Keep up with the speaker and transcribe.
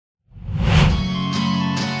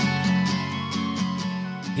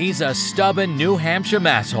He's a stubborn New Hampshire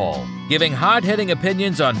masshole, giving hard-hitting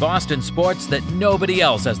opinions on Boston sports that nobody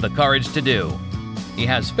else has the courage to do. He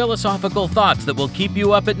has philosophical thoughts that will keep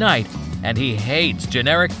you up at night, and he hates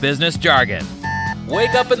generic business jargon.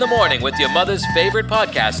 Wake up in the morning with your mother's favorite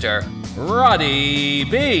podcaster, Roddy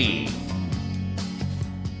B.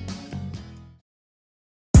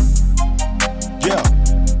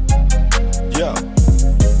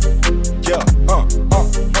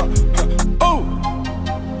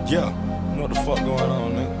 Yeah, you know what the fuck going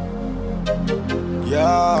on, nigga?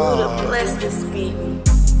 Yeah. Buddha bless this beat.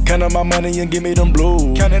 Count up my money and give me them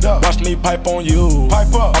blues. Count it up. Watch me pipe on you.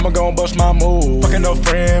 Pipe up. I'ma gon' bust my move. Fucking no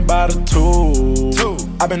friend by the two.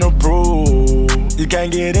 I been approved. You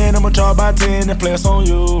can't get in, I'ma charge by 10 and flex on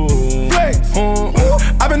you. Flex.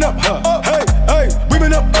 I been up, hey. We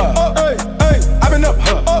been up, hey. I been up,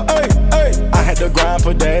 hey. I had to grind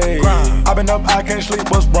for days. I been up, I can't sleep,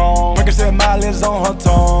 what's wrong? Frankie said mileage on her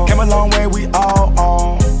tongue. Came a long way, we all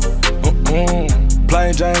on.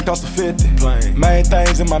 Plain Jane cost a 50. Main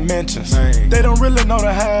things in my mentions. They don't really know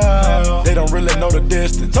the how. They don't really know the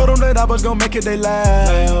distance. Told them that I was gonna make it, they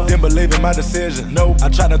laugh. Didn't believe in my decision. Nope. I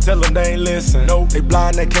tried to tell them they ain't listen. Nope. They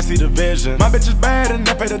blind, they can't see the vision. My bitch is bad and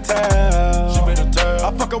they pay the tab. She pay the tab.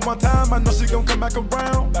 I fuck her one time, I know she gon' come back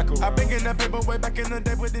around. I been getting that paper way back in the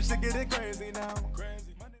day, but this shit getting crazy now.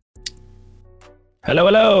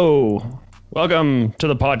 Hello. Welcome to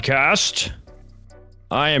the podcast.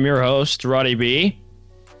 I am your host, Roddy B.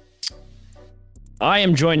 I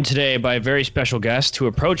am joined today by a very special guest who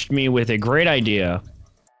approached me with a great idea.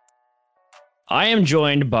 I am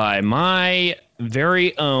joined by my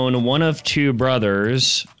very own one of two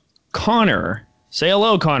brothers, Connor. Say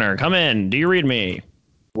hello, Connor. Come in. Do you read me?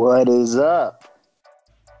 What is up?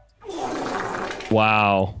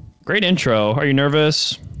 Wow. Great intro. Are you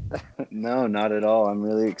nervous? No, not at all. I'm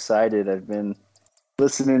really excited. I've been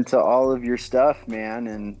listening to all of your stuff, man,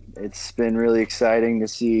 and it's been really exciting to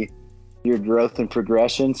see your growth and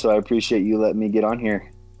progression, so I appreciate you letting me get on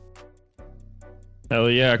here.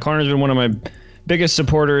 Hell yeah. Connor's been one of my biggest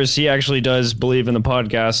supporters. He actually does believe in the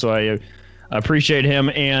podcast, so I appreciate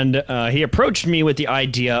him, and he approached me with the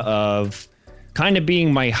idea of kind of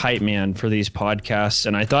being my hype man for these podcasts,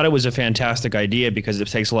 and I thought it was a fantastic idea because it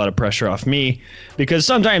takes a lot of pressure off me, because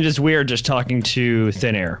sometimes it's weird just talking to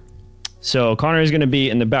thin air. So Connor is going to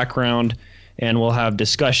be in the background, and we'll have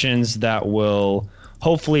discussions that will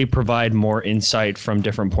hopefully provide more insight from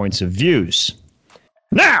different points of views.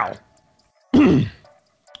 Now,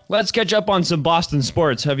 let's catch up on some Boston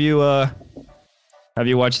sports. Have you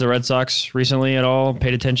watched the Red Sox recently at all?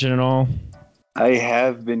 Paid attention at all? I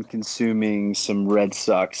have been consuming some Red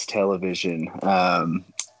Sox television. I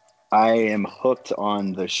am hooked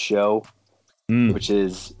on The Show, which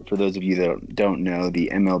is, for those of you that don't know, the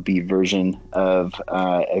MLB version of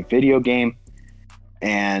a video game.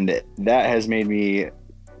 And that has made me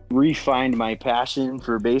refine my passion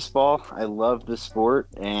for baseball. I love the sport,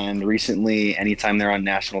 and recently, anytime they're on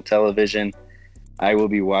national television, I will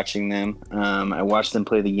be watching them. I watched them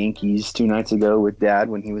play the Yankees 2 nights ago with Dad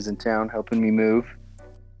when he was in town helping me move.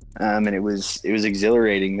 And it was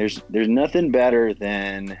exhilarating. There's nothing better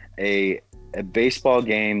than a baseball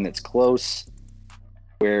game that's close,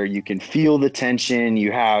 where you can feel the tension.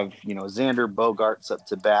 You have, Xander Bogaerts up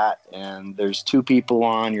to bat, and there's 2 people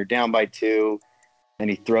on, you're down by 2, and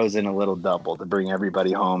he throws in a little double to bring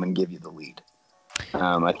everybody home and give you the lead.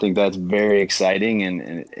 I think that's very exciting,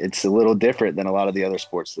 and it's a little different than a lot of the other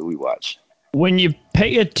sports that we watch. When you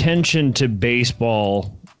pay attention to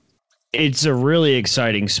baseball, it's a really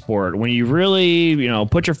exciting sport. When you really,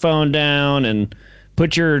 put your phone down and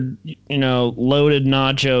put your, loaded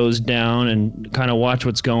nachos down and kind of watch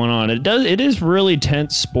what's going on. It is really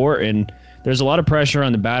tense sport, and there's a lot of pressure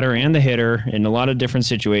on the batter and the hitter in a lot of different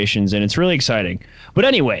situations, and it's really exciting. But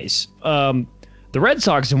anyways, the Red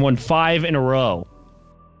Sox have won 5 in a row.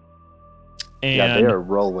 And, yeah, they are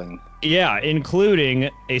rolling. Yeah, including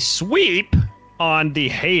a sweep on the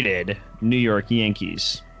hated New York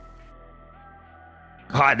Yankees.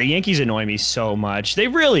 God, the Yankees annoy me so much. They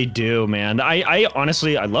really do, man. I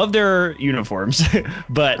honestly, I love their uniforms,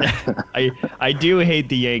 but I do hate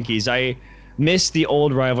the Yankees. I miss the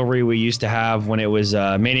old rivalry we used to have when it was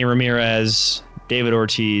Manny Ramirez, David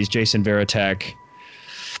Ortiz, Jason Varitek.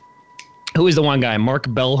 Who is the one guy? Mark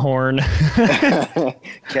Bellhorn.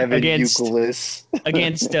 Kevin Youkilis.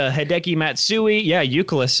 Against Hideki Matsui. Yeah,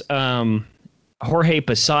 Youkilis. Jorge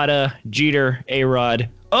Posada, Jeter, A-Rod.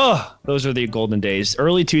 Oh, those are the golden days.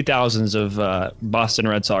 Early 2000s of Boston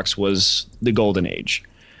Red Sox was the golden age.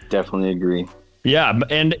 Definitely agree. Yeah,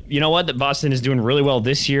 and you know what? That Boston is doing really well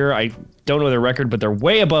this year. don't know their record, but they're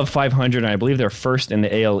way above 500, and I believe they're first in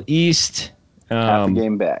the AL East. Half a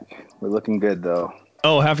game back. We're looking good, though.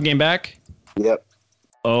 Oh, half a game back? Yep.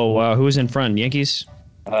 Oh, wow. Who's in front? Yankees?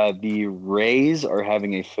 The Rays are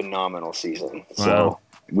having a phenomenal season. Wow. So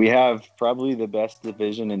we have probably the best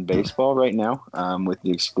division in baseball right now, with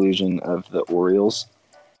the exclusion of the Orioles,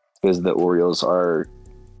 because the Orioles are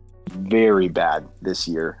very bad this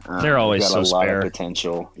year. They're always got so a lot spare. of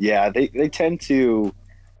potential. Yeah, they tend to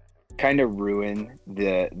kind of ruin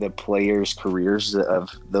the players' careers of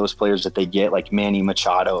those players that they get, like Manny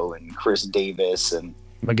Machado and Chris Davis and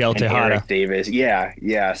Miguel and Tejada. Eric Davis.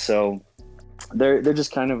 Yeah. So they're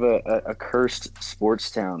just kind of a cursed sports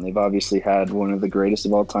town. They've obviously had one of the greatest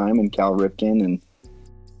of all time in Cal Ripken,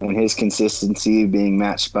 and his consistency being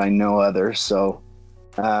matched by no other. So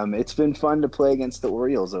it's been fun to play against the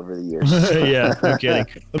Orioles over the years. Yeah, no kidding.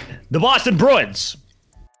 The Boston Bruins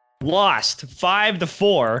lost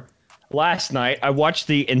 5-4 last night. I watched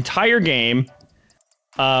the entire game.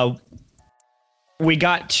 We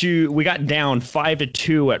got down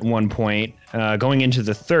 5-2 at one point, going into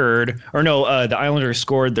the third. Or no, the Islanders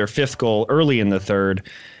scored their fifth goal early in the third.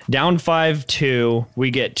 Down 5-2.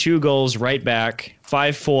 We get 2 goals right back,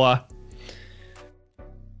 5-4.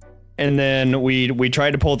 And then we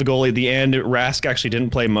tried to pull the goalie at the end. Rask actually didn't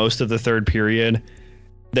play most of the third period.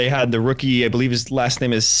 They had the rookie, I believe his last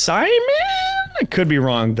name is Simon. I could be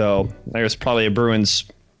wrong, though. There's probably a Bruins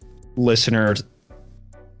listener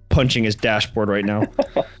punching his dashboard right now.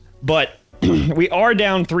 But we are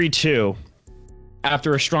down 3-2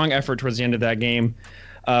 after a strong effort towards the end of that game.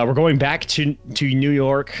 We're going back to New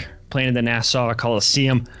York, playing in the Nassau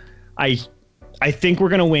Coliseum. I think we're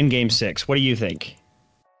going to win Game 6. What do you think?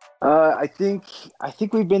 I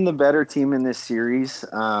think we've been the better team in this series.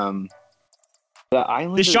 The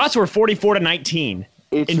Islanders, The shots were 44-19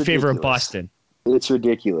 in favor of ridiculous. Boston. It's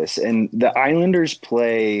ridiculous. And the Islanders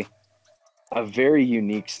play a very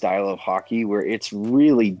unique style of hockey where it's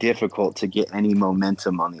really difficult to get any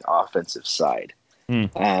momentum on the offensive side.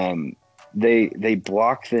 They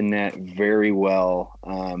block the net very well.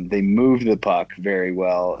 They move the puck very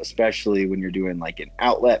well, especially when you're doing like an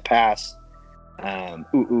outlet pass.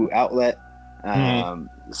 Outlet.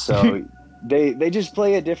 So they just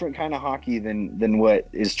play a different kind of hockey than what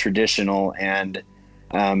is traditional, and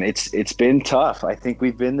it's been tough. I think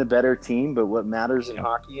we've been the better team, but what matters in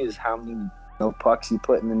hockey is how many pucks you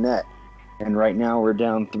put in the net. And right now we're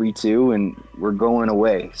down 3-2 and we're going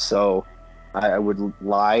away. So I would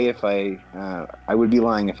lie if I would be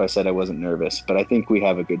lying if I said I wasn't nervous, but I think we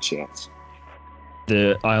have a good chance.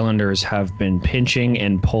 The Islanders have been pinching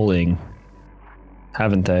and pulling,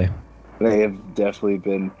 haven't they? They have definitely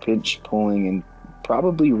been pinch pulling and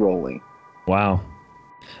probably rolling. Wow.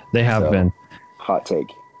 They have been. Hot take.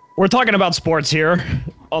 We're talking about sports here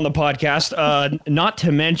on the podcast. Not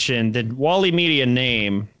to mention the Wally Media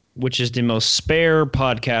name, which is the most spare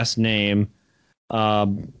podcast name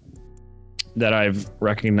that I've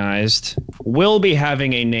recognized, will be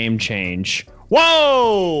having a name change.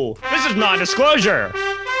 Whoa! This is non-disclosure.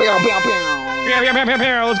 Let's go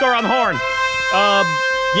around the horn.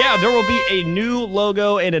 Yeah, there will be a new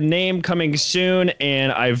logo and a name coming soon,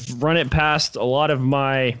 and I've run it past a lot of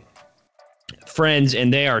my friends,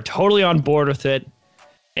 and they are totally on board with it.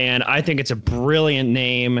 And I think it's a brilliant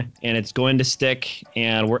name, and it's going to stick,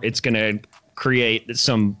 and it's going to create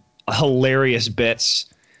some hilarious bits.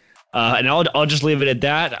 And I'll just leave it at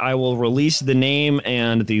that. I will release the name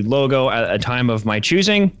and the logo at a time of my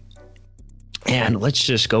choosing, and let's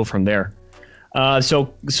just go from there.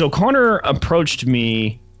 So Connor approached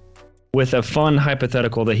me with a fun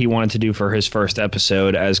hypothetical that he wanted to do for his first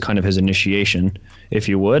episode as kind of his initiation, if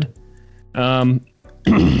you would.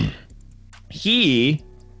 He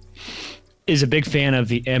is a big fan of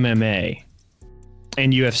the MMA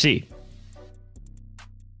and UFC.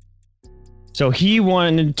 So he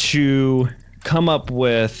wanted to come up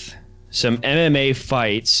with some MMA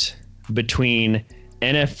fights between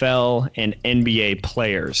NFL and NBA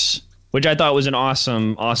players, which I thought was an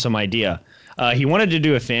awesome idea. He wanted to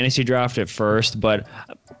do a fantasy draft at first, but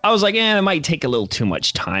I was like, it might take a little too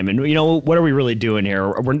much time. And, what are we really doing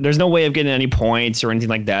here? There's no way of getting any points or anything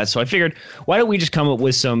like that. So I figured, why don't we just come up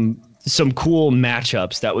with some cool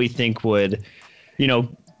matchups that we think would,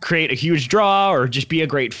 create a huge draw or just be a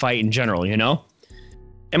great fight in general,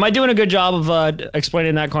 Am I doing a good job of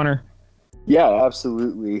explaining that, Connor? Yeah,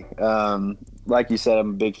 absolutely. Like you said, I'm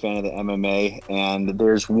a big fan of the MMA, and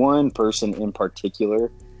there's one person in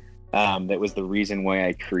particular that was the reason why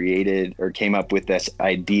I created or came up with this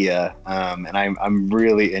idea. And I'm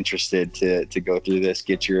really interested to go through this,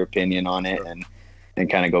 get your opinion on it, and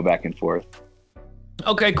kind of go back and forth.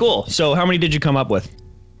 Okay, cool. So how many did you come up with?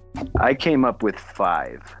 I came up with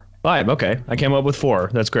 5. 5. Okay, I came up with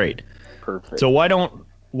 4. That's great. Perfect. So why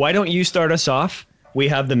don't you start us off? We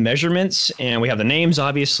have the measurements and we have the names,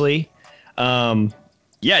 obviously.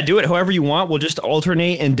 Yeah, do it however you want. We'll just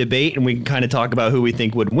alternate and debate, and we can kind of talk about who we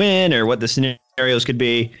think would win or what the scenarios could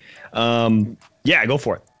be. Yeah, go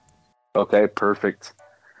for it. Okay, perfect.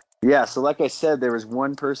 Yeah, so like I said, there was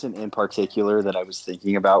one person in particular that I was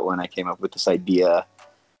thinking about when I came up with this idea,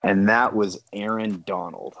 and that was Aaron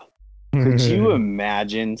Donald. Could you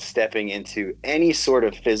imagine stepping into any sort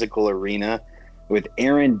of physical arena with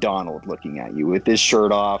Aaron Donald looking at you with his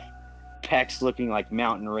shirt off, pecs looking like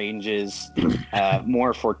mountain ranges,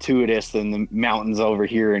 more fortuitous than the mountains over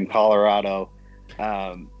here in Colorado?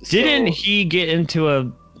 Didn't he get into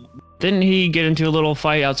a little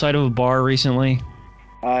fight outside of a bar recently?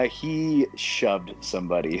 He shoved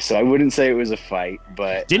somebody, so I wouldn't say it was a fight,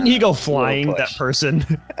 but... Didn't he go flying, that person?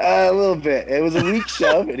 A little bit. It was a weak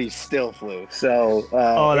shove, and he still flew. So,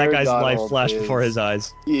 that Aaron guy's Donald life flashed before his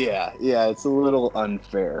eyes. Yeah, it's a little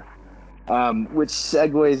unfair. Which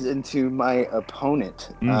segues into my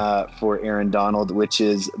opponent for Aaron Donald, which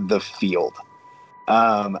is the field.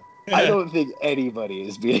 I don't think anybody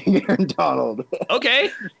is beating Aaron Donald.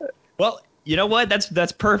 Okay. Well, you know what?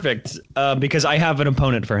 That's perfect because I have an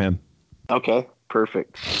opponent for him. Okay,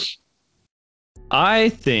 perfect. I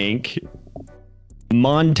think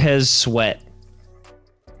Montez Sweat.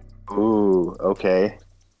 Ooh, okay.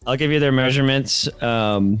 I'll give you their measurements.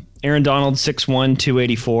 Aaron Donald, 6'1",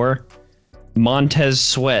 284. Montez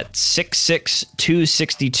Sweat, 6'6",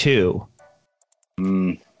 262.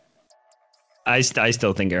 I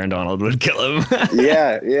still think Aaron Donald would kill him.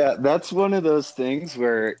 Yeah. That's one of those things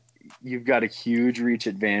where you've got a huge reach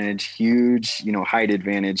advantage, huge, height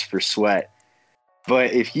advantage for Sweat.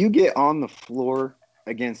 But if you get on the floor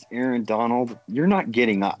against Aaron Donald, you're not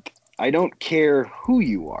getting up. I don't care who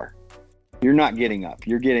you are. You're not getting up.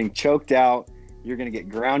 You're getting choked out. You're going to get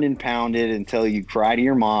ground and pounded until you cry to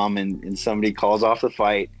your mom and somebody calls off the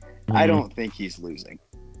fight. Mm-hmm. I don't think he's losing.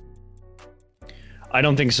 I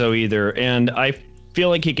don't think so either. And I feel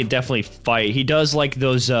like he could definitely fight. He does like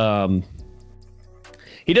those...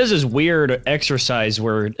 He does this weird exercise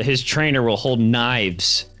where his trainer will hold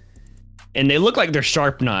knives. And they look like they're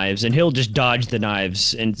sharp knives, and he'll just dodge the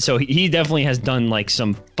knives. And so he definitely has done like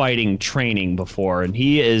some fighting training before. And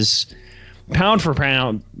he is... pound for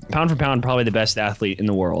pound, probably the best athlete in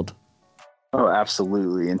the world. Oh,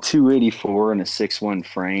 absolutely. And 284 and a 6'1"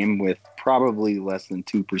 frame with probably less than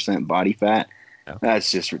 2% body fat. Yeah.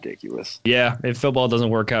 That's just ridiculous. Yeah, if football doesn't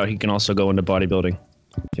work out, he can also go into bodybuilding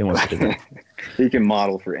if he wants to do that. He can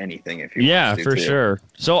model for anything if he wants to. Yeah, for sure.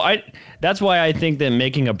 So that's why I think that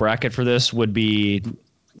making a bracket for this would be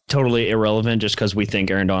totally irrelevant just because we think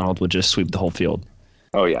Aaron Donald would just sweep the whole field.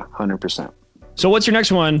 Oh, yeah, 100%. So what's your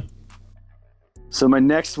next one? So my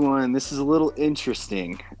next one, this is a little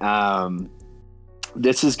interesting.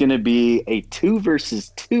 This is going to be a 2 versus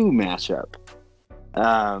 2 matchup.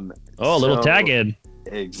 A little tag-in.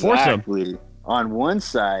 Exactly. Foursome. On one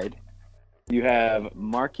side, you have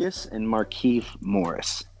Marcus and Markieff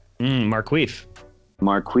Morris. Markieff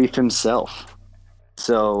himself.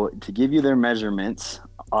 So to give you their measurements,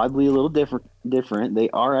 oddly a little different. They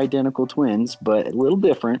are identical twins, but a little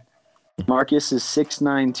different. Marcus is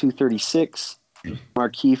 6'9", 236.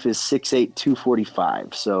 Markieff is 6'8",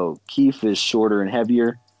 245. So Keefe is shorter and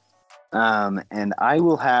heavier. And I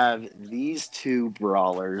will have these two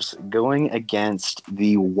brawlers going against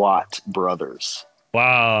the Watt brothers.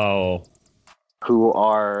 Wow. Who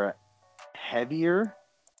are heavier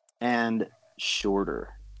and shorter.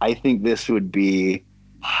 I think this would be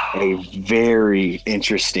a very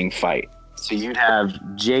interesting fight. So you'd have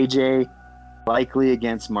JJ likely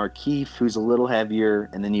against Markieff, who's a little heavier,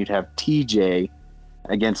 and then you'd have TJ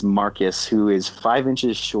against Marcus, who is 5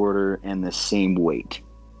 inches shorter and the same weight.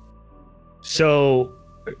 So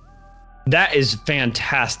that is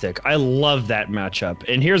fantastic. I love that matchup.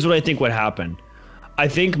 And here's what I think would happen. I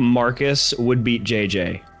think Marcus would beat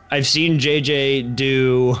JJ. I've seen JJ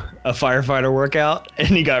do a firefighter workout, and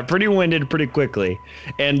he got pretty winded pretty quickly.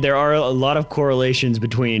 And there are a lot of correlations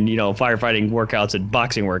between, firefighting workouts and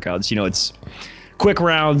boxing workouts. It's quick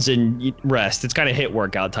rounds and rest. It's kind of HIIT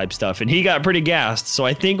workout type stuff. And he got pretty gassed. So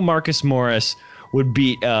I think Marcus Morris would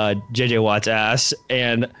beat JJ Watt's ass.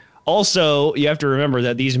 And also, you have to remember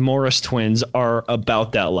that these Morris twins are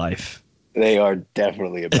about that life. They are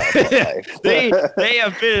definitely about that life. they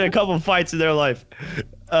have been in a couple of fights in their life.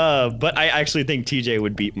 But I actually think TJ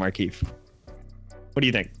would beat Markieff. What do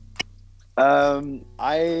you think?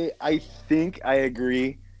 I think I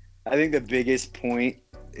agree. I think the biggest point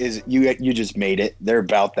is you just made it. They're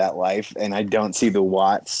about that life, and I don't see the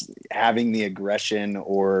Watts having the aggression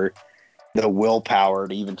or the willpower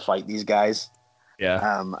to even fight these guys.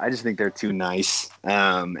 Yeah. I just think they're too nice.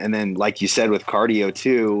 And then, like you said, with cardio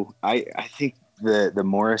too, I think the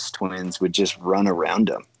Morris twins would just run around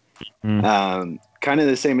them. Kind of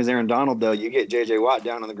the same as Aaron Donald, though. You get J.J. Watt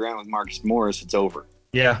down on the ground with Marcus Morris, it's over.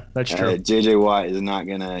 Yeah, that's true. J.J. Watt is not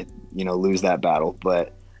gonna, lose that battle.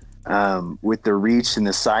 But with the reach and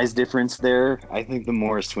the size difference there, I think the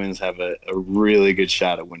Morris twins have a really good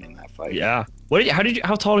shot at winning that fight. Yeah.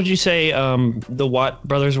 How tall did you say the Watt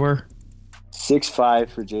brothers were?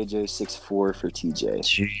 6'5" for JJ, 6'4" for TJ.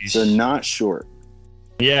 Jeez. So not short.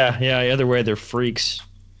 Yeah. Either way, they're freaks.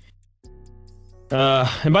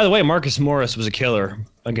 And by the way, Marcus Morris was a killer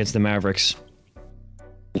against the Mavericks.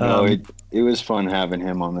 It was fun having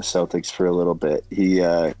him on the Celtics for a little bit. He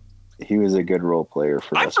was a good role player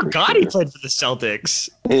for us. I forgot he played for the Celtics.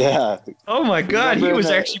 Yeah. Oh my God, he was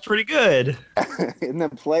actually pretty good. In the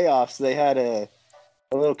playoffs, they had a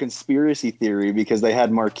little conspiracy theory because they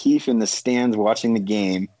had Markieff in the stands watching the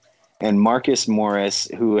game, and Marcus Morris,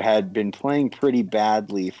 who had been playing pretty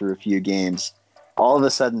badly for a few games, all of a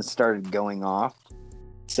sudden started going off.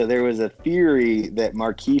 So there was a theory that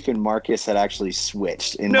Markieff and Marcus had actually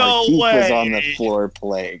switched, and Markieff was on the floor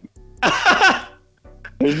playing.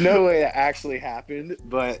 There's no way it actually happened,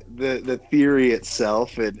 but the theory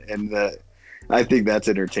itself and I think that's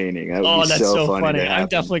entertaining. That would be that's so funny. to happen. I'm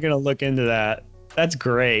definitely gonna look into that. That's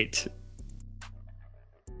great.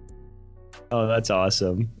 Oh, that's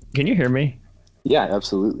awesome. Can you hear me? Yeah,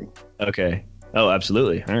 absolutely. Okay. Oh,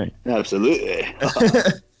 absolutely. All right. Absolutely.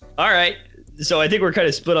 All right. So I think we're kind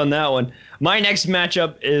of split on that one. My next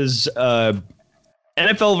matchup is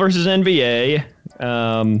NFL versus NBA.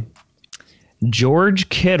 George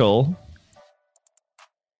Kittle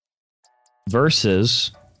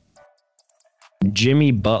versus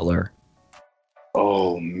Jimmy Butler.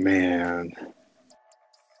 Oh, man.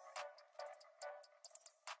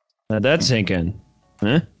 Now that's sinking.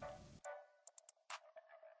 Huh?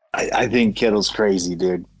 I think Kittle's crazy,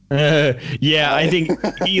 dude. Yeah, I think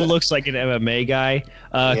he looks like an MMA guy.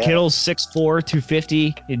 Kittle's 6'4",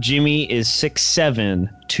 250. Jimmy is 6'7",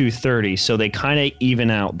 230. So they kind of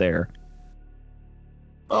even out there.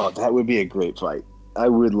 Oh, that would be a great fight. I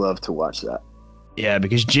would love to watch that. Yeah,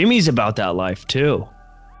 because Jimmy's about that life too.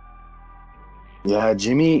 Yeah,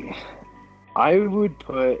 Jimmy. I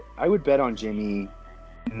would bet on Jimmy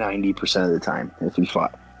 90% of the time if he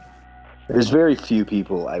fought. There's very few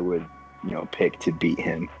people I would, pick to beat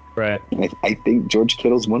him. Right. I think George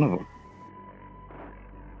Kittle's one of them.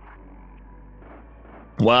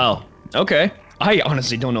 Wow. Okay. I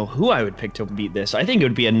honestly don't know who I would pick to beat this. I think it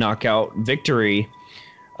would be a knockout victory.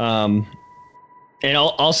 And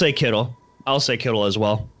I'll say Kittle. I'll say Kittle as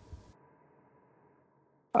well.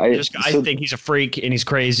 I think he's a freak and he's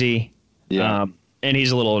crazy. Yeah. And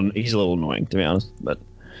he's a little annoying, to be honest. But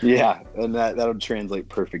yeah, and that'll translate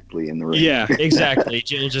perfectly in the ring. Yeah, exactly.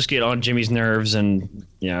 He'll just get on Jimmy's nerves, and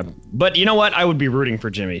yeah. But you know what? I would be rooting for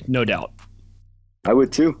Jimmy, no doubt. I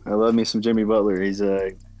would too. I love me some Jimmy Butler. He's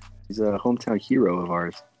a hometown hero of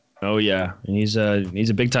ours. Oh yeah, and he's a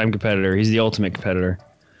big time competitor. He's the ultimate competitor.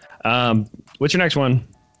 What's your next one?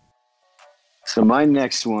 So my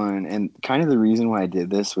next one, and kind of the reason why I did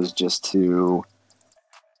this was just to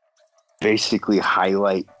basically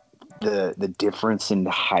highlight the difference in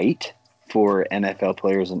height for NFL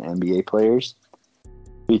players and NBA players.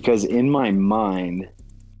 Because in my mind,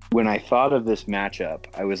 when I thought of this matchup,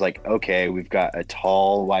 I was like, okay, we've got a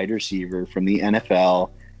tall wide receiver from the NFL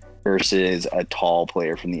versus a tall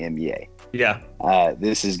player from the NBA. Yeah.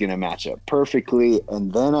 This is going to match up perfectly.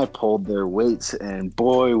 And then I pulled their weights, and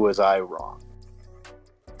boy, was I wrong.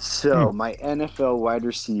 So my NFL wide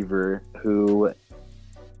receiver, who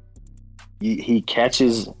he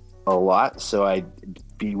catches a lot, so I'd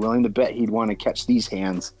be willing to bet he'd want to catch these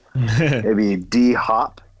hands. It'd be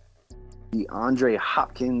D-Hop, DeAndre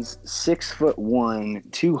Hopkins,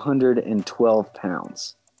 6'1", 212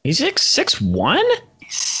 pounds. He's 6'1"?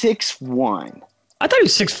 6'1". I thought he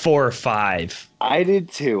was 6'4" or 5. I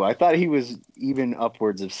did too. I thought he was even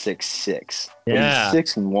upwards of 6'6". Yeah.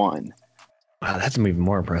 He's 6'1". Wow, that's even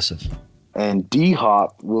more impressive. And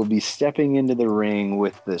D-Hop will be stepping into the ring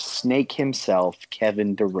with the snake himself,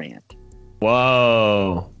 Kevin Durant.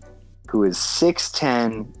 Whoa. Who is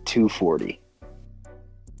 6'10", 240.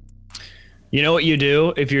 You know what you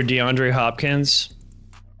do if you're DeAndre Hopkins?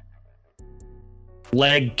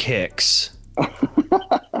 Leg kicks.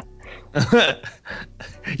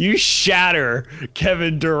 You shatter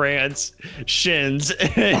Kevin Durant's shins.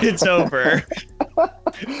 It's over.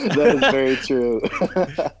 That is very true.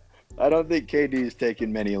 I don't think KD's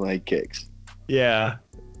taken many leg kicks. Yeah.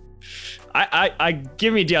 I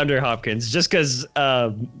give me DeAndre Hopkins just because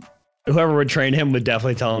whoever would train him would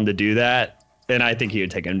definitely tell him to do that, and I think he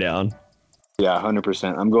would take him down. Yeah,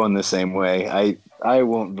 100%. I'm going the same way. I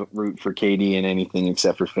won't root for KD in anything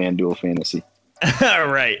except for FanDuel Fantasy.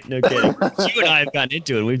 Right, no kidding. You and I have gotten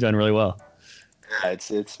into it. We've done really well. Yeah,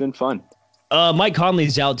 it's been fun. Mike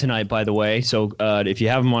Conley's out tonight, by the way, so if you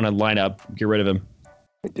have him on a lineup, get rid of him.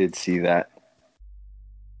 I did see that.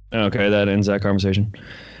 Okay, that ends that conversation.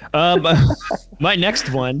 My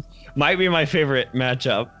next one might be my favorite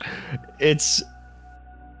matchup. It's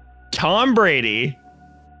Tom Brady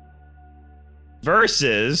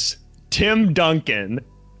versus Tim Duncan.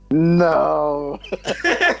 No.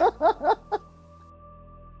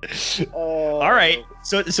 All right.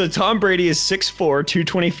 So Tom Brady is 6'4",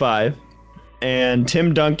 225, and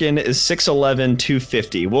Tim Duncan is 6'11",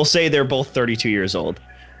 250. We'll say they're both 32 years old.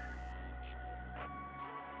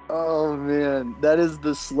 Oh man, that is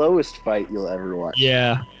the slowest fight you'll ever watch.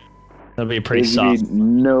 Yeah. That'll be pretty There's soft.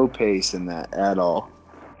 no pace in that at all.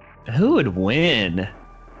 Who would win?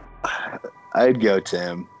 I'd go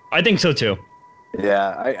Tim. I think so too.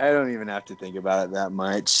 Yeah, I don't even have to think about it that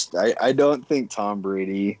much. I don't think Tom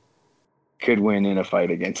Brady could win in a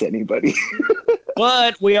fight against anybody.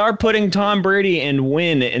 But we are putting Tom Brady and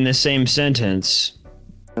win in the same sentence.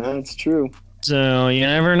 That's true. So you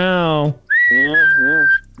never know. Yeah,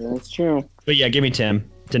 that's true. But yeah, give me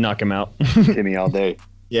Tim to knock him out. Timmy all day.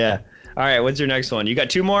 Yeah. All right, what's your next one? You got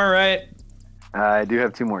two more, right? I do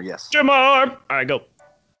have two more, yes. Two more. All right, go.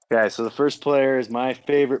 Okay, so the first player is my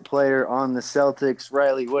favorite player on the Celtics.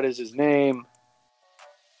 Riley, what is his name?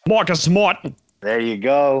 Marcus Smart. There you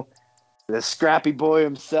go. The scrappy boy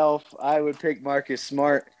himself. I would pick Marcus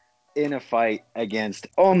Smart in a fight against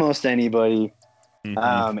almost anybody,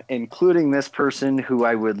 including this person who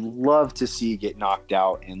I would love to see get knocked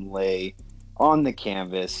out and lay on the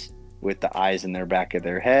canvas with the eyes in their back of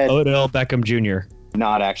their head. Odell Beckham Jr.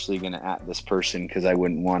 Not actually going to at this person because I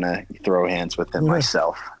wouldn't want to throw hands with him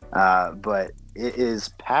myself. But it is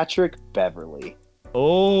Patrick Beverley.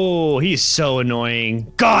 Oh, he's so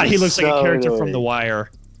annoying. God, he looks like a character annoying. from The Wire.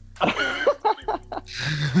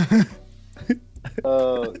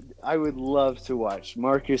 I would love to watch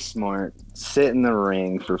Marcus Smart sit in the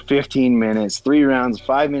ring for 15 minutes, 3 rounds,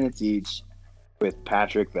 5 minutes each with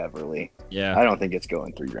Patrick Beverley. Yeah. I don't think it's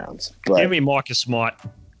going 3 rounds. But Give me Marcus Smart.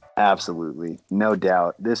 absolutely. No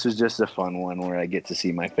doubt. This was just a fun one where I get to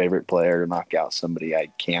see my favorite player knock out somebody I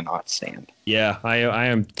cannot stand. Yeah, I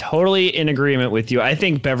am totally in agreement with you. I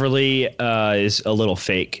think Beverly is a little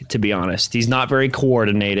fake, to be honest. He's not very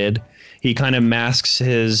coordinated. He kind of masks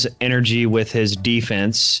his energy with his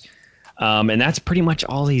defense, and that's pretty much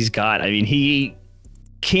all he's got. I mean, he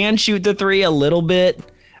can shoot the three a little bit,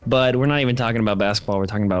 but we're not even talking about basketball. We're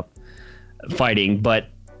talking about fighting. But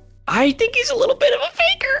I think he's a little bit of a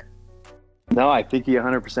faker. No, I think he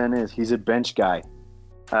 100% is. He's a bench guy.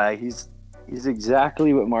 He's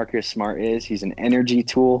exactly what Marcus Smart is. He's an energy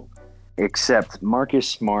tool, except Marcus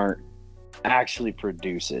Smart actually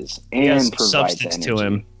produces and He has provides substance energy. to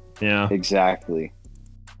him. Yeah, Exactly.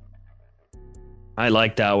 I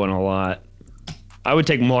like that one a lot. I would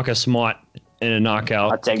take Marcus Smart in a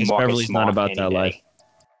knockout. I'll take because Marcus Beverly's Smart not about any that day.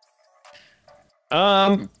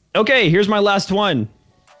 life. Okay, here's my last one.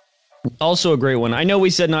 Also a great one. I know we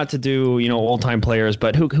said not to do, old-time players,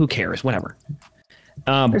 but who cares? Whatever.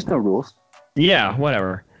 There's no rules. Yeah,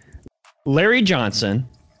 whatever. Larry Johnson,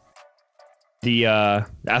 the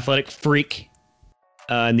athletic freak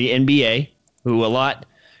in the NBA, who a lot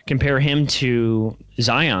compare him to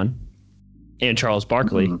Zion and Charles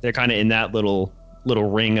Barkley. Mm-hmm. They're kind of in that little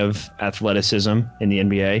ring of athleticism in the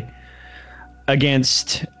NBA.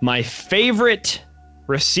 Against my favorite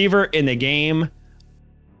receiver in the game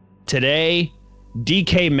today,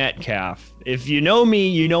 DK Metcalf. If you know me,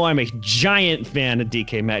 you know I'm a giant fan of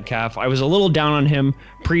DK Metcalf. I was a little down on him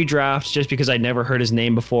pre-draft just because I'd never heard his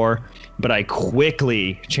name before, but I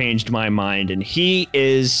quickly changed my mind, and he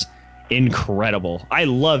is incredible. I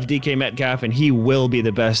love DK Metcalf, and he will be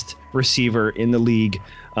the best receiver in the league,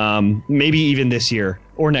 maybe even this year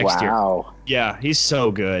or next year. Wow. Yeah, he's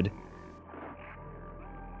so good.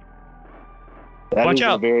 That Watch is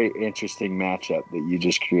out. a very interesting matchup that you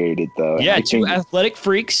just created, though. Yeah, I two think- athletic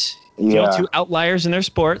freaks, Yeah. two outliers in their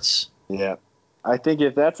sports. Yeah. I think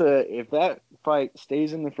if that fight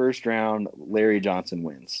stays in the first round, Larry Johnson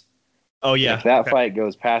wins. Oh, yeah. If that fight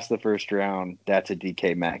goes past the first round, that's a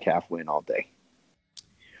DK Metcalf win all day.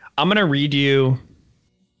 I'm going to read you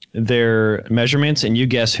their measurements, and you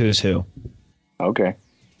guess who's who. Okay.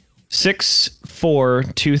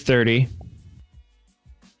 6'4", 230,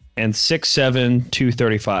 and 6'7",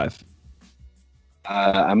 235.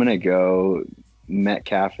 I'm gonna go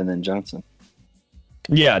Metcalf and then Johnson.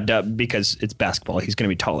 Yeah, because it's basketball. He's going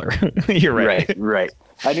to be taller. You're right. Right.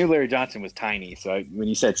 I knew Larry Johnson was tiny, so when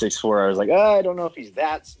you said 6'4", I was like, I don't know if he's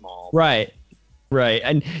that small. Right.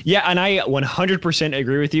 And yeah, and I 100%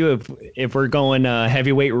 agree with you. If we're going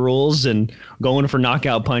heavyweight rules and going for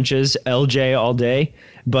knockout punches, LJ all day.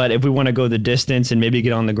 But if we want to go the distance and maybe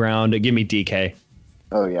get on the ground, give me DK.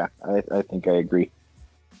 Oh yeah, I think I agree.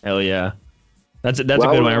 Hell yeah, that's a good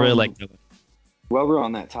one. I really like that. While we're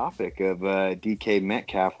on that topic of DK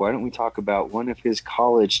Metcalf, why don't we talk about one of his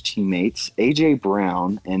college teammates, A.J.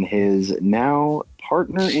 Brown, and his now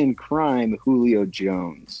partner in crime, Julio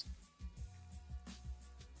Jones?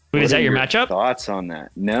 Wait, is that your matchup? Thoughts on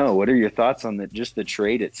that? No. What are your thoughts on just the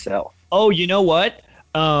trade itself? Oh, you know what?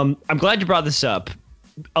 I'm glad you brought this up.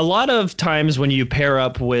 A lot of times when you pair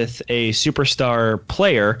up with a superstar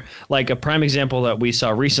player, like a prime example that we saw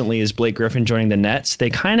recently is Blake Griffin joining the Nets, they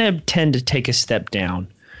kind of tend to take a step down.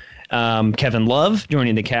 Kevin Love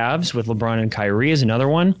joining the Cavs with LeBron and Kyrie is another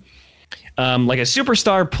one. Like a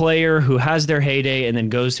superstar player who has their heyday and then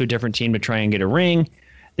goes to a different team to try and get a ring,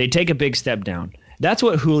 they take a big step down. That's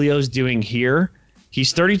what Julio's doing here.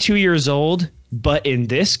 He's 32 years old, but in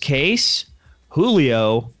this case,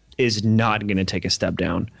 Julio is not going to take a step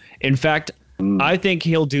down. In fact, I think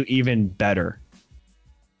he'll do even better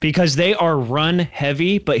because they are run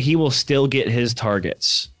heavy, but he will still get his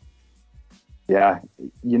targets. Yeah.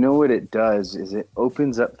 You know what it does is it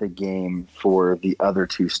opens up the game for the other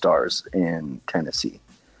two stars in Tennessee.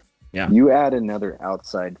 Yeah. You add another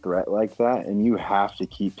outside threat like that, and you have to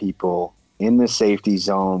keep people in the safety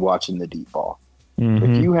zone watching the deep ball.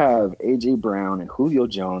 Mm-hmm. If you have A.J. Brown and Julio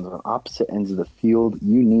Jones on opposite ends of the field,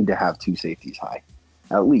 you need to have two safeties high,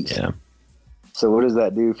 at least. Yeah. So what does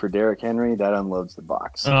that do for Derrick Henry? That unloads the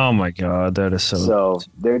box. Oh, my God. That is So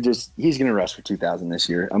he's going to rush for 2,000 this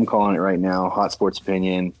year. I'm calling it right now. Hot Sports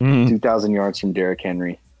Opinion, 2,000 yards from Derrick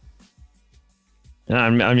Henry. I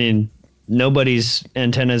mean, nobody's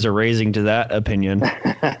antennas are raising to that opinion.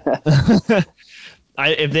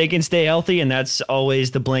 If they can stay healthy, and that's always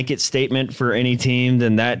the blanket statement for any team,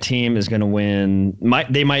 then that team is going to win.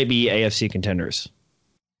 They might be AFC contenders.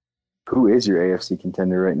 Who is your AFC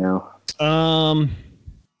contender right now?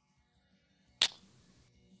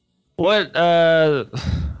 What?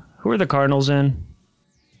 Who are the Cardinals in?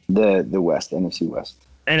 The West, NFC West.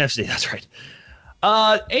 NFC, that's right.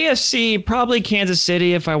 AFC, probably Kansas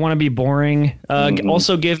City if I want to be boring.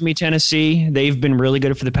 Also give me Tennessee. They've been really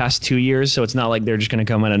good for the past 2 years, so it's not like they're just going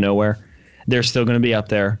to come out of nowhere. They're still going to be up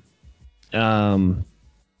there.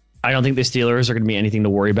 I don't think the Steelers are going to be anything to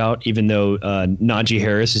worry about, even though Najee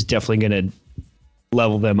Harris is definitely going to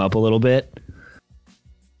level them up a little bit.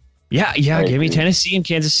 Yeah, give me Tennessee and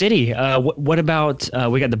Kansas City. What about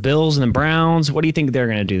we got the Bills and the Browns? What do you think they're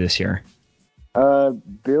going to do this year?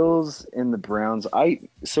 Bills and the Browns.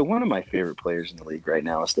 So one of my favorite players in the league right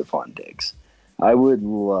now is Stephon Diggs. I would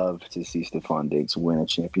love to see Stephon Diggs win a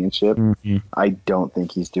championship. Mm-hmm. I don't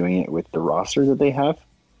think he's doing it with the roster that they have.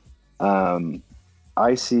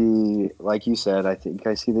 I see, like you said, I think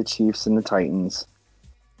I see the Chiefs and the Titans.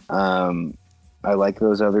 I like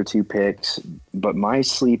those other two picks, but my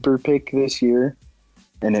sleeper pick this year,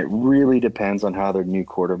 and it really depends on how their new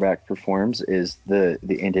quarterback performs, is the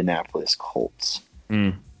Indianapolis Colts.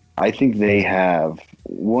 I think they have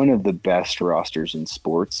one of the best rosters in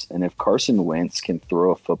sports, and if Carson Wentz can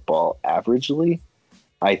throw a football averagely,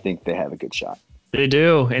 I think they have a good shot. They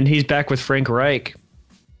do, and he's back with Frank Reich.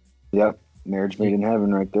 Yep, marriage made in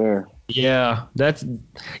heaven right there. Yeah, that's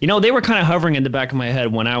they were kind of hovering in the back of my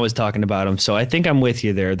head when I was talking about them, so I think I'm with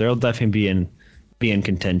you there. They'll definitely be in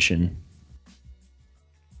contention.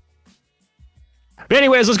 But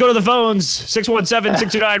anyways, let's go to the phones.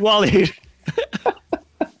 617-629-WALLY.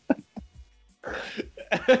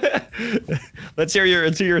 Let's hear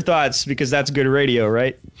your thoughts, because that's good radio,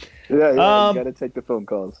 right? Yeah, you got to take the phone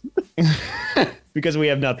calls. Because we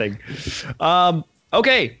have nothing.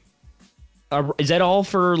 Okay. Is that all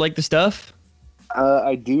for the stuff?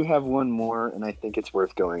 I do have one more, and I think it's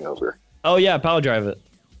worth going over. Oh yeah, power drive it.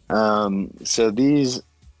 So these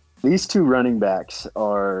two running backs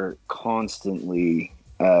are constantly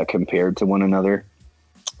compared to one another.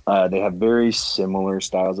 They have very similar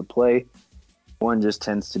styles of play. One just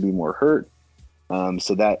tends to be more hurt.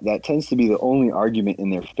 So that tends to be the only argument in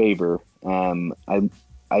their favor. I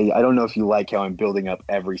don't know if you like how I'm building up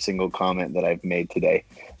every single comment that I've made today.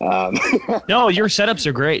 No, your setups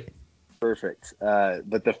are great. Perfect.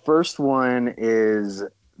 But the first one is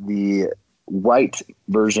the white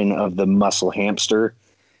version of the muscle hamster,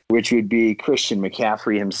 which would be Christian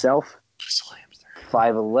McCaffrey himself.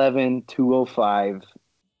 5'11", 205.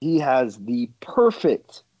 He has the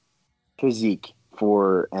perfect physique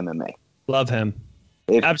for MMA. Love him.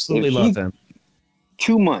 Absolutely love him.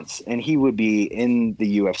 2 months and he would be in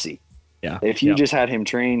the UFC. Yeah. If you just had him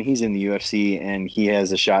train, he's in the UFC and he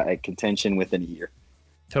has a shot at contention within a year.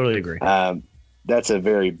 Totally agree. That's a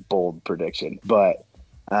very bold prediction, but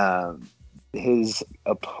his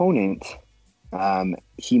opponent,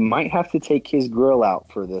 he might have to take his grill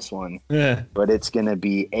out for this one, but it's going to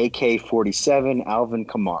be AK-47 Alvin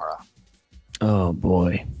Kamara. Oh,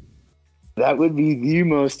 boy. That would be the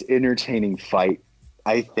most entertaining fight,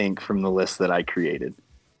 I think, from the list that I created.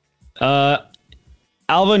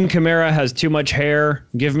 Alvin Kamara has too much hair.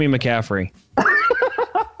 Give me McCaffrey.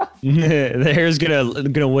 The hair's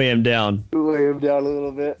gonna weigh him down. Weigh him down a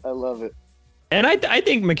little bit. I love it. And I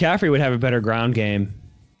think McCaffrey would have a better ground game.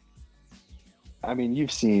 I mean,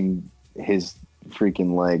 you've seen his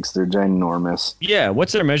freaking legs. They're ginormous. Yeah,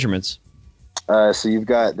 what's their measurements? So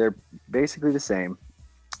they're basically the same.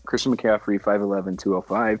 Christian McCaffrey, 5'11",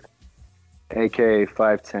 205. AK,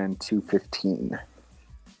 5'10", 215.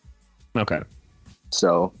 Okay.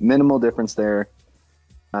 So, minimal difference there.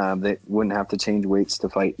 They wouldn't have to change weights to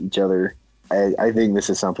fight each other. I think this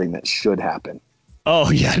is something that should happen. Oh,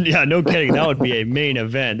 yeah, no kidding. That would be a main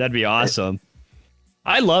event. That'd be awesome.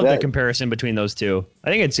 I love the comparison between those two. I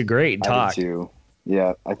think it's a great talk. I do too.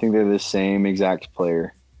 Yeah, I think they're the same exact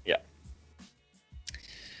player. Yeah.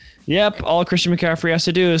 Yep, all Christian McCaffrey has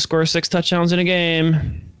to do is score 6 touchdowns in a game,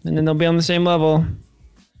 and then they'll be on the same level.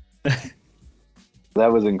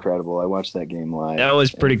 That was incredible. I watched that game live. That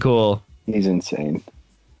was pretty cool. He's insane.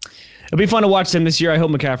 It'll be fun to watch them this year. I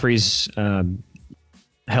hope McCaffrey's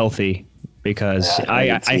healthy because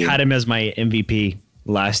I had him as my MVP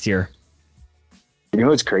last year. You know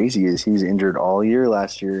what's crazy is he's injured all year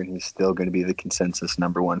last year, and he's still going to be the consensus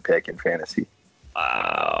 #1 pick in fantasy.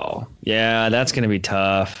 Wow. Yeah, that's going to be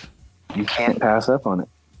tough. You can't pass up on it.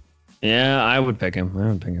 Yeah, I would pick him.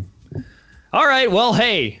 All right. Well,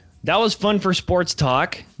 hey, that was fun for sports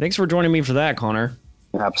talk. Thanks for joining me for that, Connor.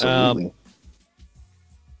 Absolutely.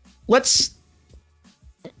 Let's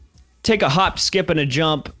take a hop, skip, and a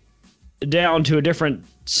jump down to a different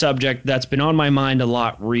subject that's been on my mind a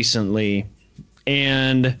lot recently.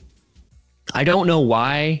 And I don't know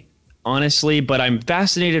why, honestly, but I'm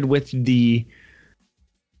fascinated with the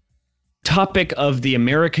topic of the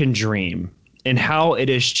American dream and how it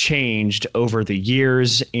has changed over the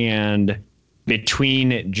years and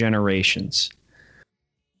between generations.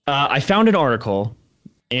 I found an article,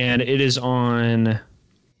 and it is on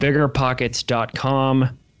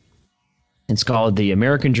biggerpockets.com. It's called The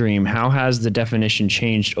American Dream. How has the definition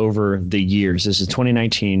changed over the years? This is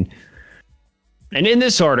 2019. And in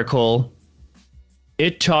this article,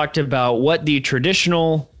 it talked about what the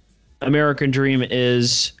traditional American dream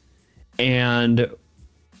is, and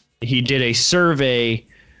he did a survey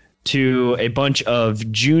to a bunch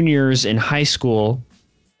of juniors in high school,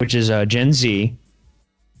 which is Gen Z,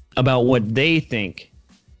 about what they think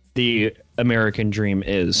the American dream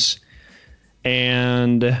is.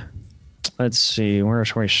 And let's see, where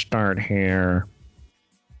should we start here?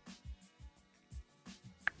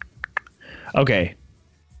 Okay.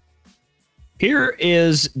 Here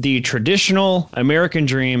is the traditional American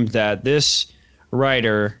dream that this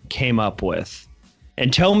writer came up with.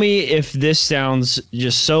 And tell me if this sounds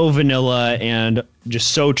just so vanilla and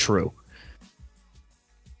just so true.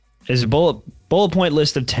 There's a bullet point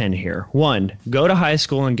list of 10 here. 1, go to high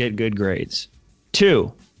school and get good grades.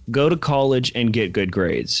 2, go to college and get good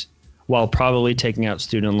grades while probably taking out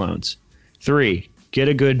student loans. 3, get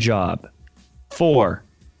a good job. 4,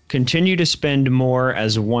 continue to spend more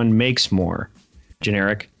as one makes more.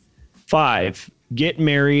 Generic. 5, get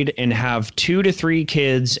married and have 2 to 3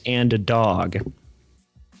 kids and a dog.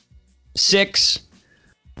 6,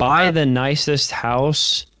 buy the nicest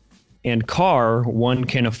house and car one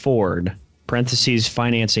can afford. Parentheses,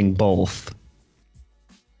 financing both.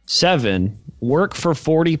 7, work for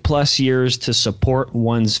 40 plus years to support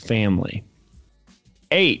one's family.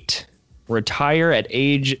 8, retire at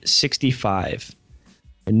age 65.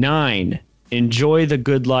 9, enjoy the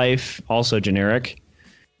good life, also generic.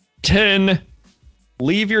 10,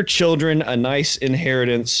 leave your children a nice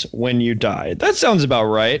inheritance when you die. That sounds about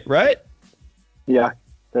right? Yeah,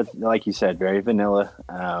 that's, like you said, very vanilla,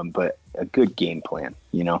 but a good game plan,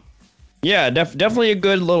 you know? Yeah, definitely a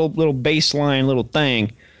good little baseline little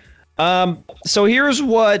thing. So here's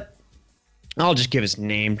what, I'll just give his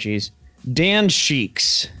name, geez. Dan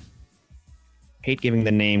Sheeks. Hate giving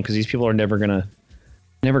the name because these people are never going to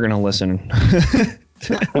Never going to listen.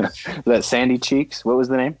 That Sandy Cheeks? What was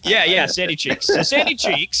the name? Yeah, Sandy Cheeks. So Sandy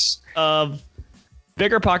Cheeks of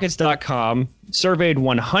BiggerPockets.com surveyed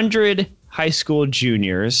 100 high school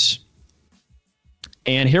juniors,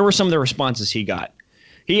 and here were some of the responses he got.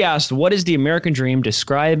 He asked, what is the American dream?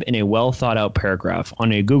 Describe in a well-thought-out paragraph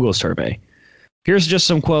on a Google survey. Here's just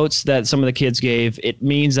some quotes that some of the kids gave. It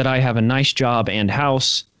means that I have a nice job and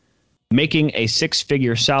house, making a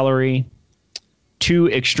 6-figure salary,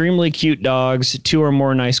 2 extremely cute dogs, 2 or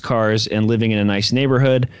more nice cars, and living in a nice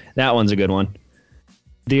neighborhood. That one's a good one.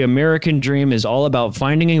 The American dream is all about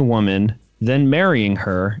finding a woman, then marrying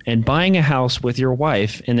her, and buying a house with your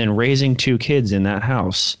wife, and then raising 2 kids in that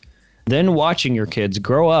house. Then watching your kids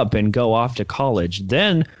grow up and go off to college.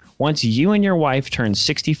 Then, once you and your wife turn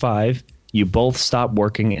 65, you both stop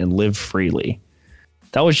working and live freely.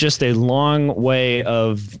 That was just a long way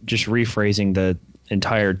of just rephrasing the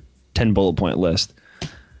entire 10 bullet point list.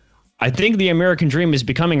 I think the American dream is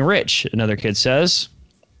becoming rich, another kid says.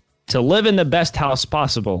 To live in the best house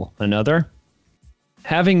possible, another.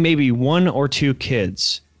 Having maybe 1 or 2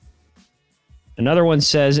 kids. Another one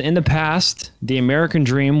says, in the past, the American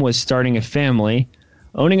dream was starting a family,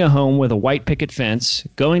 owning a home with a white picket fence,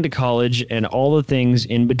 going to college, and all the things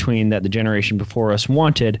in between that the generation before us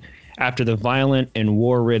wanted after the violent and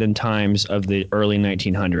war-ridden times of the early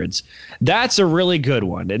 1900s. That's a really good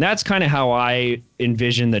one. And that's kind of how I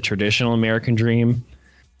envision the traditional American dream,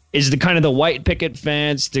 is the kind of the white picket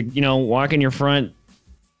fence, to, walk in your front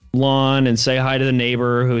lawn and say hi to the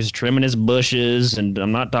neighbor who's trimming his bushes. And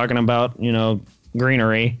I'm not talking about,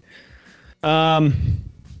 greenery. So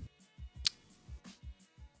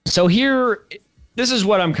here, this is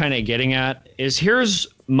what I'm kind of getting at, is here's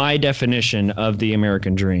my definition of the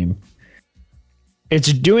American dream.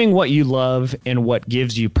 It's doing what you love and what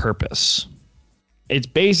gives you purpose. It's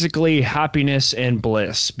basically happiness and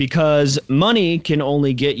bliss, because money can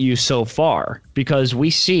only get you so far, because we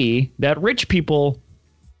see that rich people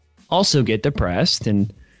also get depressed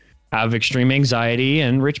and have extreme anxiety,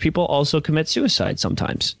 and rich people also commit suicide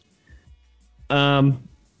sometimes. I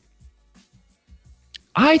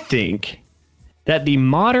think that the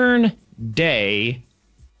modern day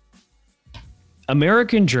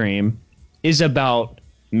American dream is about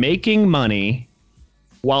making money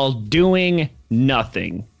while doing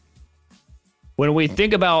nothing. When we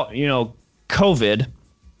think about, COVID,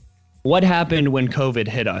 what happened when COVID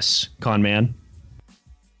hit us, Conman?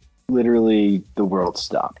 Literally, the world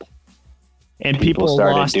stopped. And people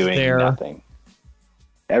started lost doing their... nothing.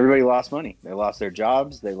 Everybody lost money. They lost their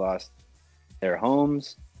jobs. They lost their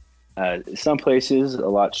homes. Some places a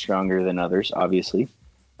lot stronger than others, obviously.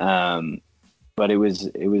 But it was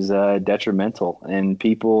detrimental. And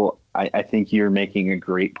people, I think you're making a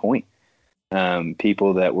great point.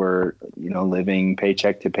 People that were, living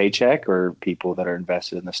paycheck to paycheck, or people that are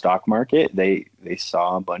invested in the stock market, they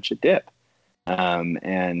saw a bunch of dip.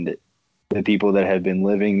 And the people that had been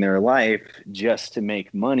living their life just to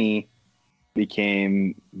make money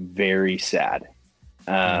became very sad.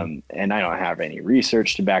 And I don't have any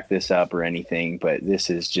research to back this up or anything, but this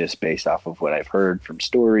is just based off of what I've heard from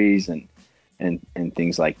stories and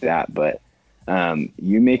things like that. But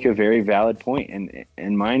you make a very valid point,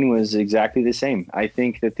 and mine was exactly the same. I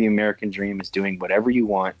think that the American dream is doing whatever you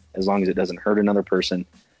want as long as it doesn't hurt another person,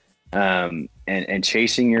 and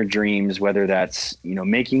chasing your dreams, whether that's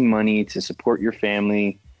making money to support your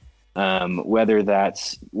family, whether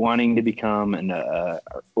that's wanting to become an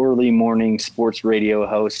early morning sports radio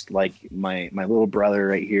host like my little brother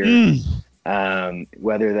right here,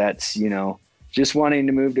 whether that's just wanting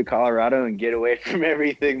to move to Colorado and get away from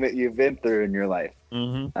everything that you've been through in your life.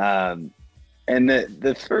 Mm-hmm. And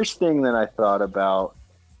the first thing that I thought about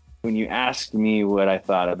when you asked me what I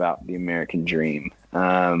thought about the American dream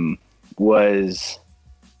was,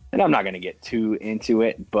 and I'm not going to get too into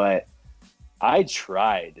it, but I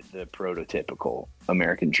tried the prototypical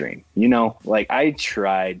American dream. I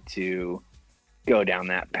tried to go down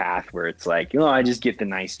that path where it's like, I just get the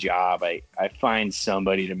nice job. I find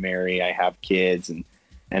somebody to marry. I have kids, and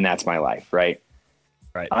that's my life. Right.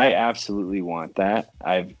 I absolutely want that.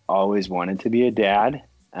 I've always wanted to be a dad.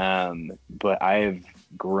 But I've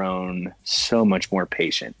grown so much more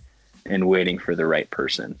patient and waiting for the right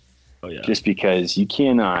person. Oh, yeah. Just because you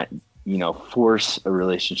cannot, force a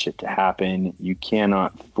relationship to happen. You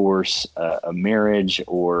cannot force a marriage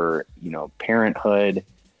or, parenthood.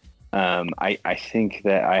 I think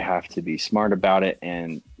that I have to be smart about it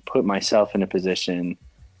and put myself in a position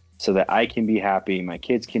so that I can be happy, my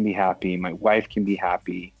kids can be happy, my wife can be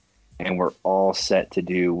happy, and we're all set to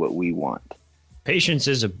do what we want. Patience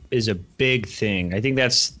is a big thing. I think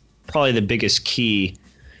that's probably the biggest key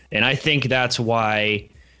And I think that's why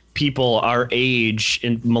people our age,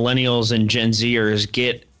 and millennials and Gen Zers,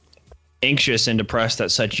 get anxious and depressed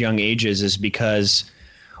at such young ages, is because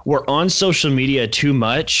we're on social media too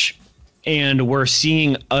much, and we're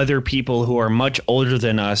seeing other people who are much older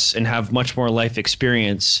than us and have much more life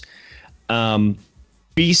experience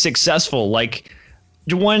be successful. Like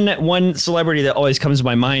one celebrity that always comes to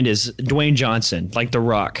my mind is Dwayne Johnson, like The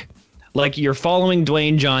Rock. Like, you're following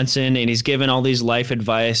Dwayne Johnson and he's given all these life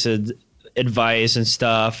advice and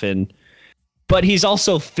stuff, but he's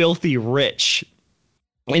also filthy rich.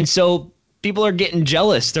 And so people are getting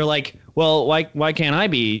jealous. They're like, well, why can't I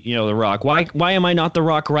be, The Rock? Why am I not The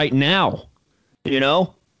Rock right now?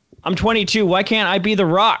 I'm 22. Why can't I be The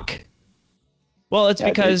Rock? Well, it's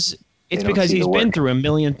because he's been through a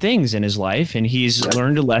million things in his life, and he's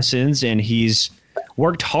learned lessons, and he's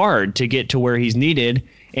worked hard to get to where he's needed,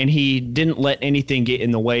 and he didn't let anything get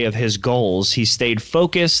in the way of his goals. He stayed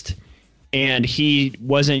focused, and he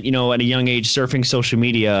wasn't, at a young age surfing social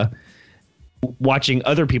media watching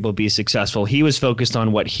other people be successful. He was focused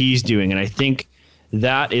on what he's doing, and I think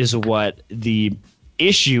that is what the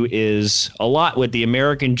issue is a lot with the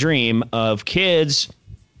American dream of kids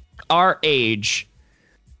our age,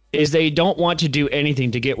 is they don't want to do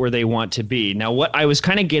anything to get where they want to be. Now, what I was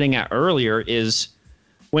kind of getting at earlier is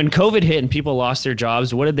when COVID hit and people lost their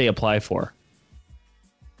jobs, what did they apply for?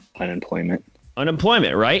 Unemployment,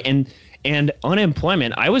 right? And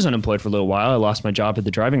unemployment, I was unemployed for a little while. I lost my job at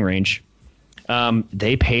the driving range.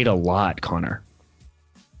 They paid a lot, Connor.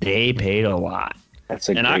 They paid a lot. That's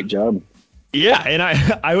a great job. Yeah, and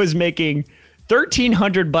I was making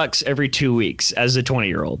 $1,300 every 2 weeks as a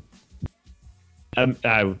 20-year-old.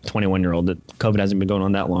 21-year-old. COVID hasn't been going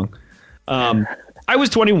on that long. I was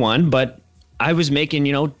 21, but I was making,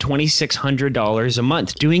 $2,600 a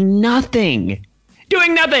month doing nothing.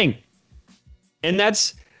 And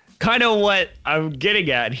that's kind of what I'm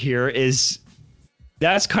getting at here, is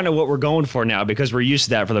that's kind of what we're going for now, because we're used to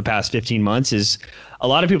that for the past 15 months. Is a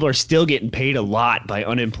lot of people are still getting paid a lot by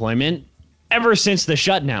unemployment ever since the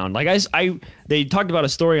shutdown. Like they talked about a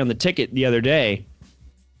story on the ticket the other day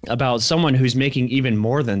about someone who's making even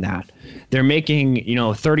more than that. They're making,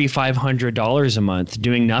 $3,500 a month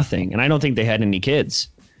doing nothing. And I don't think they had any kids.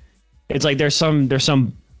 It's like there's some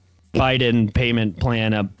Biden payment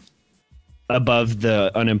plan above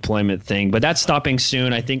the unemployment thing, but that's stopping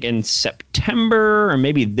soon. I think in September or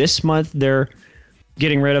maybe this month they're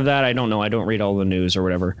getting rid of that. I don't know. I don't read all the news or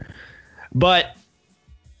whatever. But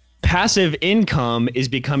passive income is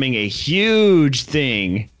becoming a huge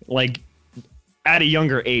thing, like at a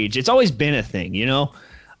younger age. It's always been a thing,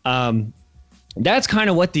 That's kind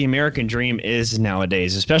of what the American dream is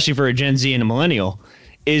nowadays, especially for a Gen Z and a millennial,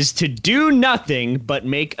 is to do nothing but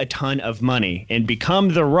make a ton of money and become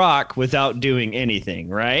The Rock without doing anything,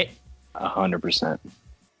 right? 100%.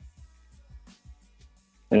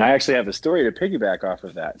 And I actually have a story to piggyback off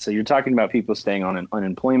of that. So you're talking about people staying on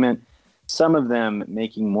unemployment, some of them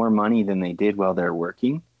making more money than they did while they're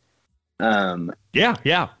working.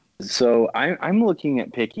 Yeah. So I'm looking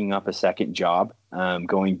at picking up a second job,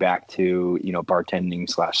 going back to, bartending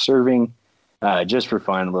 / serving, just for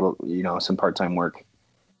fun, a little, some part-time work.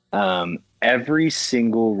 Every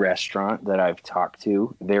single restaurant that I've talked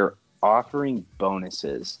to, they're offering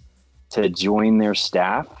bonuses to join their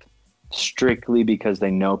staff strictly because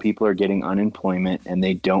they know people are getting unemployment and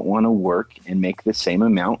they don't want to work and make the same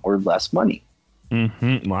amount or less money.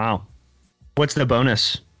 Mm-hmm. Wow. What's the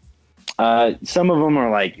bonus? Some of them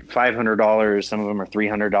are like $500. Some of them are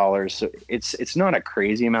 $300. So it's not a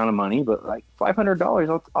crazy amount of money, but like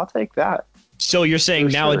 $500, I'll take that. So you're saying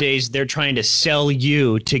nowadays they're trying to sell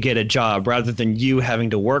you to get a job rather than you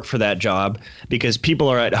having to work for that job, because people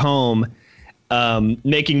are at home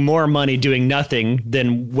making more money doing nothing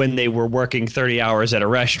than when they were working 30 hours at a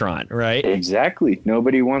restaurant, right? Exactly.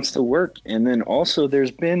 Nobody wants to work. And then also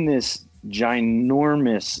there's been this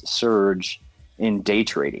ginormous surge in day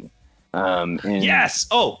trading. Yes.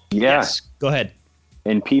 Oh, yeah. Yes. Go ahead.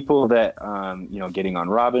 And people that, getting on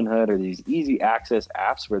Robinhood or these easy access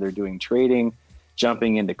apps where they're doing trading,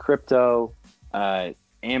 jumping into crypto,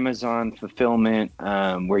 Amazon fulfillment,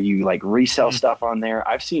 where you like resell stuff on there.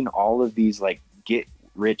 I've seen all of these like get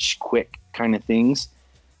rich quick kind of things.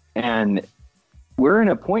 And we're in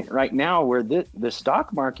a point right now where the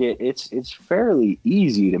stock market, it's fairly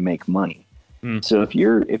easy to make money. So if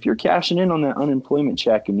you're cashing in on that unemployment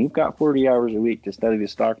check and you've got 40 hours a week to study the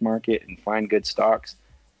stock market and find good stocks,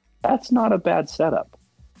 that's not a bad setup.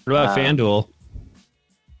 What about FanDuel?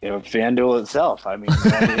 FanDuel itself. I mean,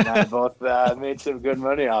 Randy and I both made some good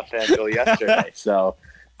money off FanDuel yesterday. So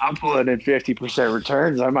I'm pulling in 50%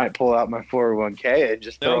 returns. I might pull out my 401k and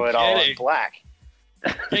just throw it all in black.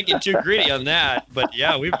 Can't get too greedy on that, but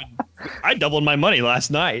yeah, I doubled my money last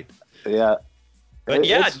night. Yeah, but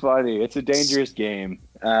it's funny. It's a dangerous game,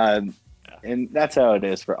 and that's how it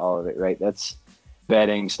is for all of it, right? That's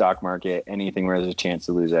betting, stock market, anything where there's a chance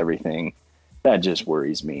to lose everything. That just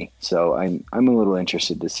worries me. So I'm a little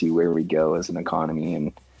interested to see where we go as an economy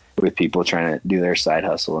and with people trying to do their side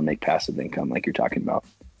hustle and make passive income, like you're talking about.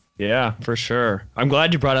 Yeah, for sure. I'm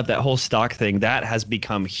glad you brought up that whole stock thing. That has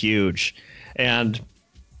become huge. And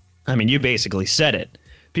I mean, you basically said it.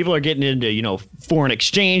 People are getting into, foreign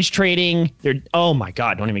exchange trading. Oh my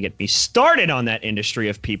God, don't even get me started on that industry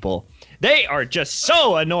of people. They are just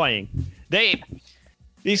so annoying.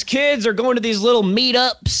 These kids are going to these little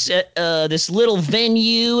meetups at this little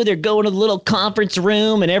venue. They're going to the little conference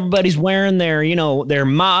room and everybody's wearing their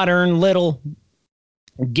modern little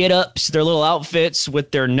get-ups, their little outfits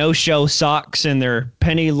with their no-show socks and their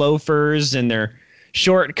penny loafers and their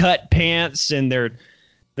short-cut pants and their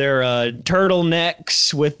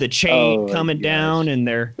turtlenecks with the chain coming down and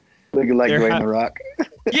their looking like Dwayne The Rock.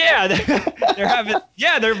 Yeah, they're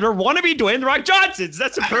wannabe Dwayne The Rock Johnsons.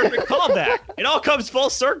 That's a perfect callback. It all comes full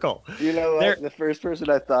circle. You know what? The first person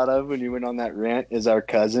I thought of when you went on that rant is our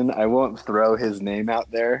cousin. I won't throw his name out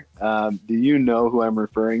there. Do you know who I'm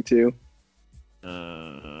referring to?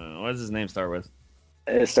 What does his name start with?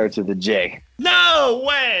 It starts with a J. No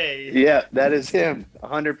way! Yeah, that is him.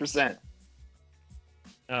 100%.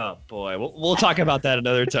 Oh boy, we'll talk about that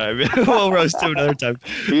another time. We'll roast him another time.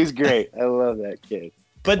 He's great. I love that kid.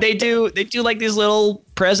 But they do like these little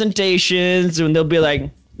presentations, and they'll be like,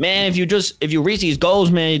 "Man, if you reach these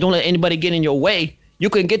goals, man, you don't let anybody get in your way. You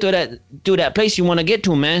can get to that place you want to get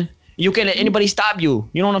to, man. You can't let anybody stop you.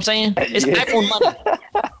 You know what I'm saying? It's iPhone money."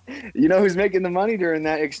 You know who's making the money during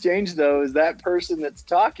that exchange, though, is that person that's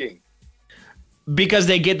talking. Because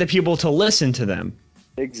they get the people to listen to them.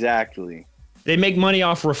 Exactly. They make money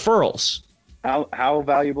off referrals. How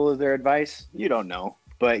valuable is their advice? You don't know,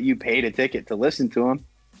 but you paid a ticket to listen to them.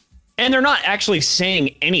 And they're not actually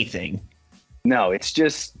saying anything. No, it's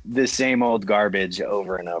just the same old garbage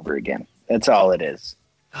over and over again. That's all it is.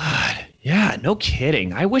 God, yeah, no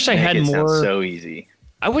kidding. I wish I had more. It sounds so easy.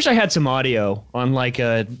 I wish I had some audio on like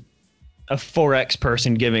a Forex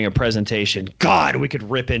person giving a presentation. God, we could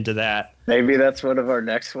rip into that. Maybe that's one of our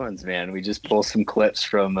next ones, man. We just pull some clips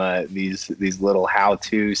from these little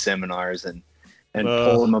how-to seminars and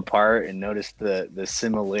pull them apart and notice the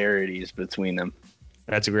similarities between them.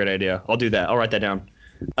 That's a great idea. I'll do that. I'll write that down.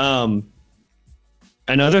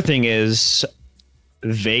 Another thing is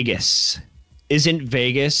Vegas. Isn't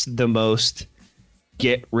Vegas the most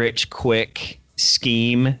get-rich-quick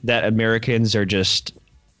scheme that Americans are just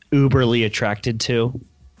uberly attracted to?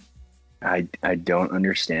 I don't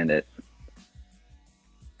understand it.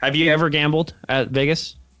 Have you ever gambled at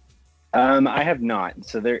Vegas? I have not.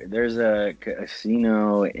 So there's a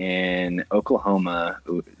casino in Oklahoma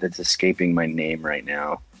that's escaping my name right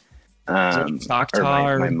now. Choctaw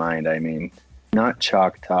or my mind, I mean. Not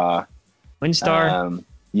Choctaw. WinStar?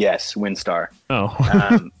 Yes, WinStar.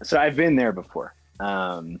 Oh. So I've been there before.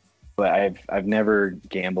 But I've never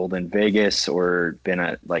gambled in Vegas or been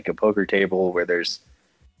at like a poker table where there's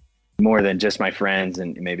more than just my friends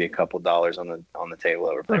and maybe a couple dollars on the table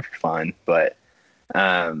over for fun. But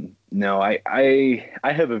no, I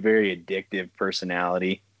have a very addictive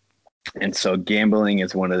personality, and so gambling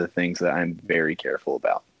is one of the things that I'm very careful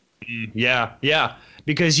about. Yeah,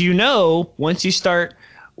 because once you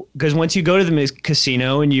go to the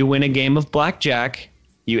casino and you win a game of blackjack,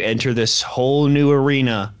 you enter this whole new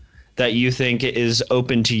arena that you think is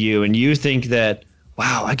open to you, and you think that,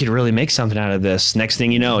 wow, I could really make something out of this. Next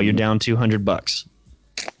thing you know, you're down $200.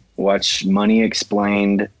 Watch Money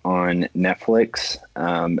Explained on Netflix.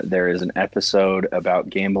 There is an episode about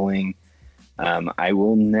gambling. I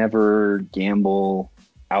will never gamble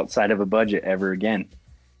outside of a budget ever again.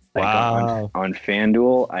 Wow. On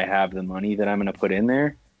FanDuel, I have the money that I'm going to put in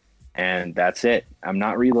there, and that's it. I'm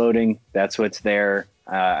not reloading. That's what's there.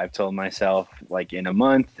 I've told myself, like, in a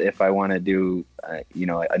month, if I want to do,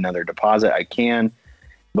 another deposit, I can.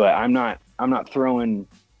 But I'm not throwing,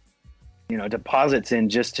 deposits in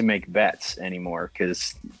just to make bets anymore,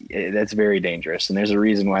 because that's very dangerous. And there's a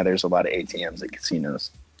reason why there's a lot of ATMs at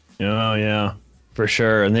casinos. Oh yeah, for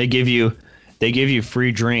sure. And they give you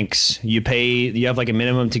free drinks. You have like a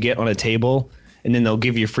minimum to get on a table, and then they'll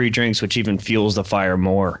give you free drinks, which even fuels the fire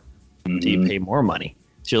more. Mm-hmm. So you pay more money.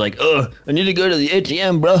 So you're like, I need to go to the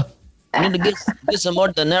ATM, bro. I need to get some more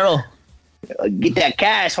dinero. Get that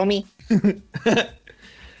cash, homie.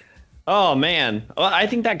 Oh, man. Well, I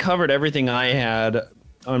think that covered everything I had.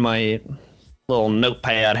 on my little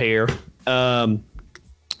notepad here.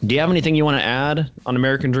 Do you have anything you want to add on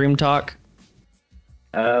American Dream Talk?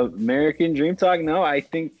 American Dream Talk? No, I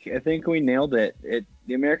think we nailed it.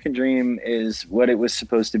 The American Dream is what it was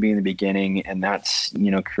supposed to be in the beginning, and that's,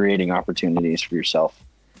 creating opportunities for yourself.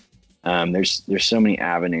 There's so many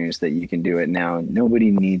avenues that you can do it now.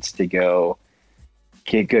 Nobody needs to go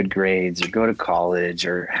get good grades or go to college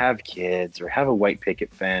or have kids or have a white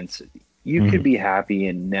picket fence. You could be happy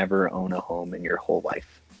and never own a home in your whole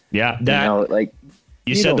life. Yeah,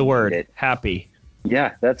 you said the word happy.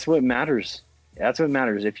 Yeah, that's what matters. That's what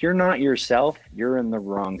matters. If you're not yourself, you're in the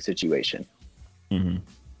wrong situation. Mm-hmm.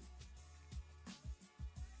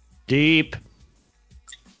 Deep.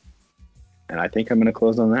 And I think I'm going to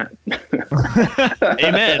close on that.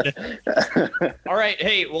 Amen. All right.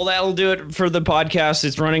 Hey, well, that'll do it for the podcast.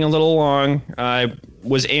 It's running a little long. I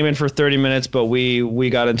was aiming for 30 minutes, but we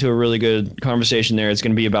got into a really good conversation there. It's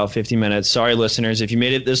going to be about 50 minutes. Sorry, listeners, if you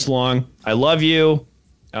made it this long. I love you.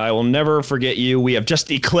 I will never forget you. We have just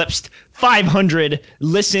eclipsed 500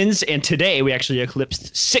 listens, and today we actually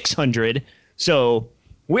eclipsed 600. So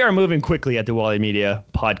we are moving quickly at the Wally Media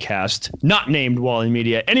podcast, not named Wally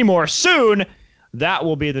Media anymore. Soon, that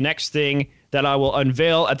will be the next thing that I will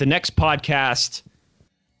unveil at the next podcast.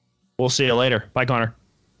 We'll see you later. Bye, Connor.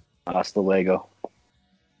 Hasta luego.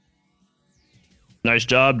 Nice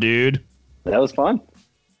job, dude. That was fun.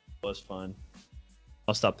 It was fun.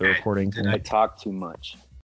 I'll stop the recording. I talk too much.